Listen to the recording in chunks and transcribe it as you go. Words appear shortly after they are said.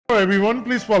Hello everyone,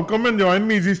 please welcome and join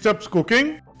me Easy Steps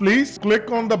Cooking. Please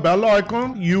click on the bell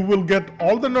icon. You will get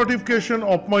all the notification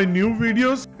of my new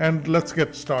videos, and let's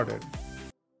get started.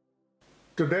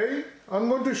 Today I'm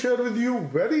going to share with you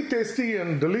very tasty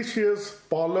and delicious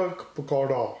Palak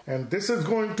Pakora, and this is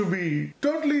going to be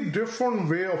totally different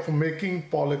way of making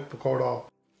Palak Pakora.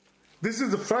 This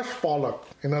is a fresh Palak,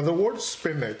 in other words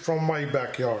spinach from my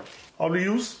backyard. I'll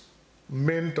use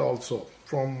mint also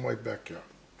from my backyard.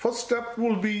 First step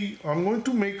will be, I'm going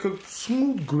to make a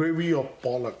smooth gravy of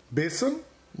Palak. Besan,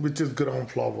 which is ground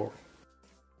flour.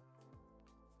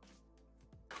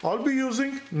 I'll be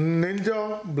using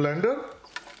Ninja blender.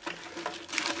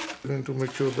 I'm going to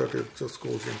make sure that it just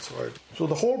goes inside. So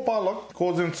the whole Palak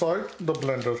goes inside the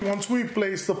blender. Once we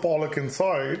place the Palak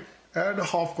inside, add a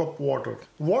half cup water.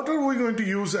 Water we're going to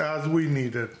use as we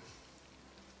need it.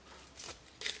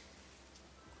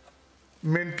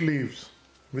 Mint leaves,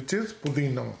 which is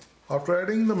pudina. After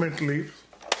adding the mint leaves,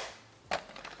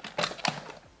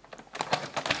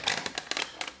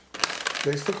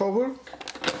 place the cover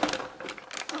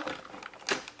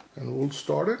and we'll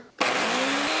start it.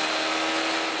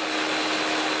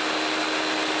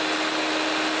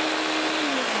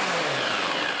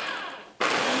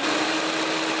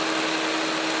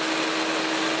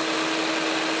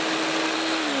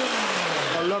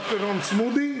 I left it on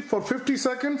smoothie for 50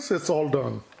 seconds, it's all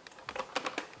done.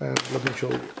 And let me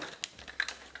show you.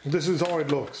 This is how it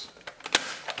looks.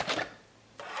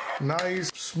 Nice,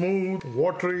 smooth,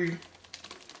 watery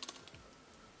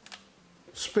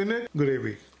spinach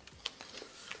gravy.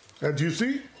 As you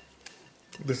see,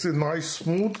 this is nice,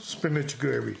 smooth spinach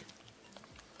gravy.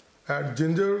 Add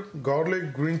ginger,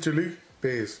 garlic, green chili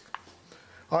paste.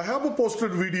 I have a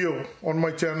posted video on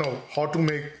my channel how to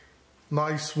make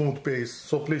nice smooth paste,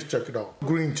 so please check it out.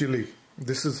 Green chili.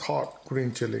 This is hot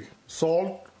green chili.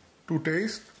 Salt to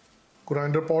taste,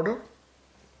 coriander powder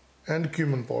and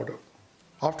cumin powder.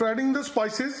 After adding the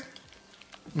spices,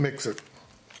 mix it.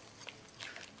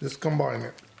 Just combine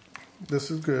it.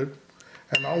 This is good.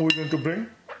 And now we're going to bring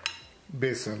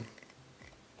besan.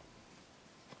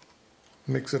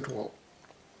 Mix it well.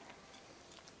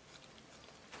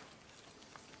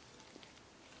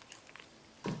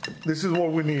 This is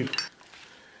what we need.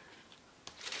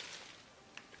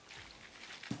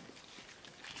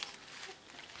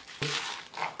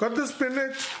 Cut the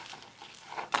spinach.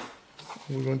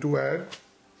 We're going to add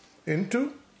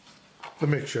into the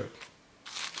mixture.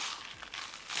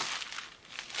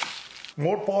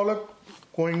 More Palak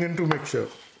going into mixture.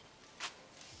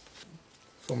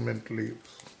 Some mint leaves.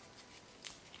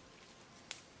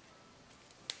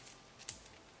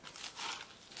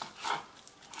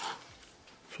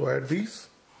 So add these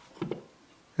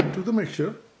into the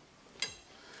mixture.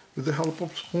 With the help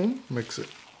of spoon, mix it.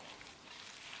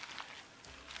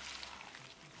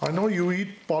 I know you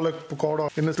eat Palak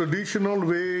Pakora in a traditional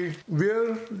way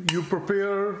where you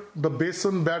prepare the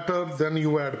besan batter, then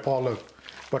you add Palak.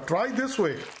 But try this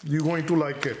way, you're going to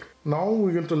like it. Now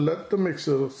we're going to let the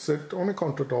mixer sit on a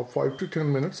countertop 5 to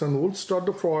 10 minutes and we'll start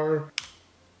the fryer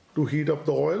to heat up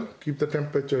the oil. Keep the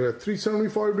temperature at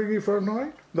 375 degrees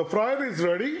Fahrenheit. The fryer is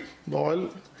ready, the oil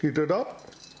heated up.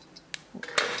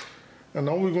 And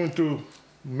now we're going to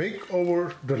make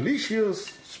our delicious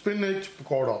spinach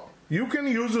pakora. You can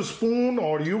use a spoon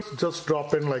or you just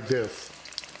drop in like this.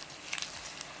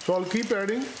 So I'll keep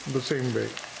adding the same way.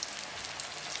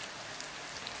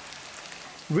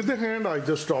 With the hand I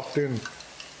just dropped in.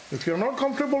 If you're not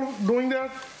comfortable doing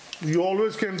that, you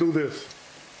always can do this.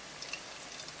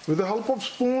 With the help of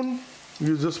spoon,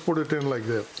 you just put it in like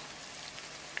this.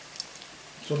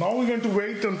 So now we're going to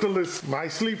wait until it's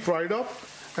nicely fried up.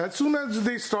 As soon as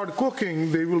they start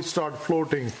cooking, they will start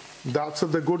floating. That's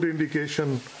the good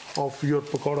indication of your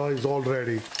pakora is all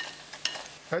ready.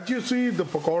 As you see, the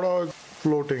pakora is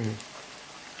floating.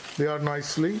 They are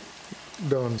nicely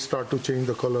done. Start to change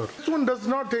the color. This one does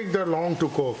not take that long to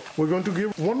cook. We're going to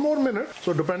give one more minute.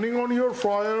 So depending on your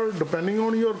fryer, depending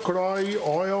on your kadai,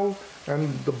 oil, and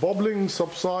the bubbling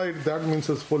subside, that means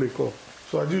it's fully cooked.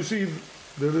 So as you see,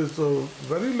 there is a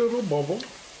very little bubble,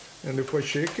 and if I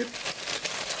shake it,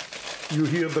 you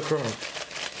hear the crunch.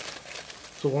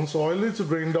 So once oil is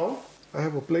drained out, I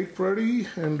have a plate ready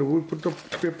and we put the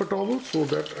paper towel so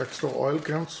that extra oil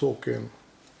can soak in.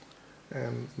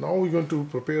 And now we're going to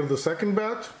prepare the second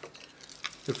batch.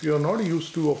 If you are not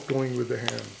used to of doing with the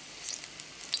hand,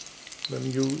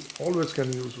 then you always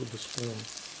can use with the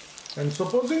spoon. And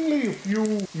supposingly if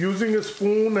you using a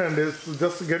spoon and it's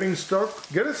just getting stuck,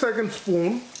 get a second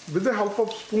spoon. With the help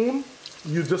of spoon,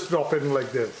 you just drop it in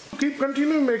like this.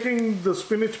 Continue making the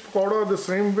spinach pakora the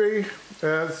same way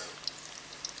as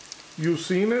you've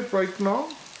seen it right now.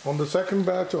 On the second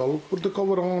batch, I'll put the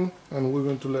cover on and we're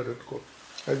going to let it cook.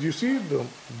 As you see, the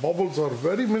bubbles are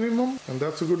very minimum and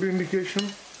that's a good indication.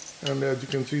 And as you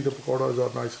can see, the pakoras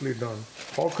are nicely done.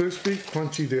 How crispy,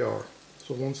 crunchy they are.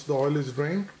 So once the oil is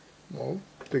drained, I'll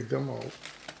take them out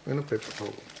in a paper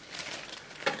towel.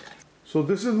 So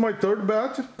this is my third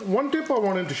batch. One tip I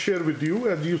wanted to share with you,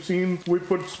 as you've seen, we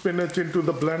put spinach into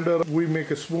the blender, we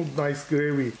make a smooth, nice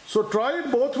gravy. So try it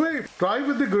both ways. Try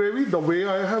with the gravy the way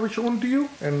I have shown to you,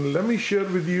 and let me share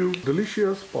with you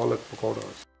delicious palak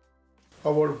pakoras.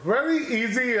 Our very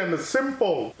easy and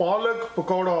simple palak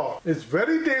pakoda is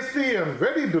very tasty and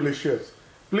very delicious.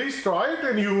 Please try it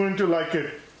and you're going to like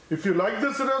it. If you like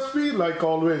this recipe, like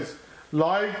always,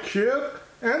 like, share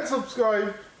and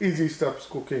subscribe Easy Steps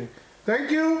Cooking.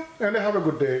 Thank you and have a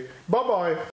good day. Bye-bye.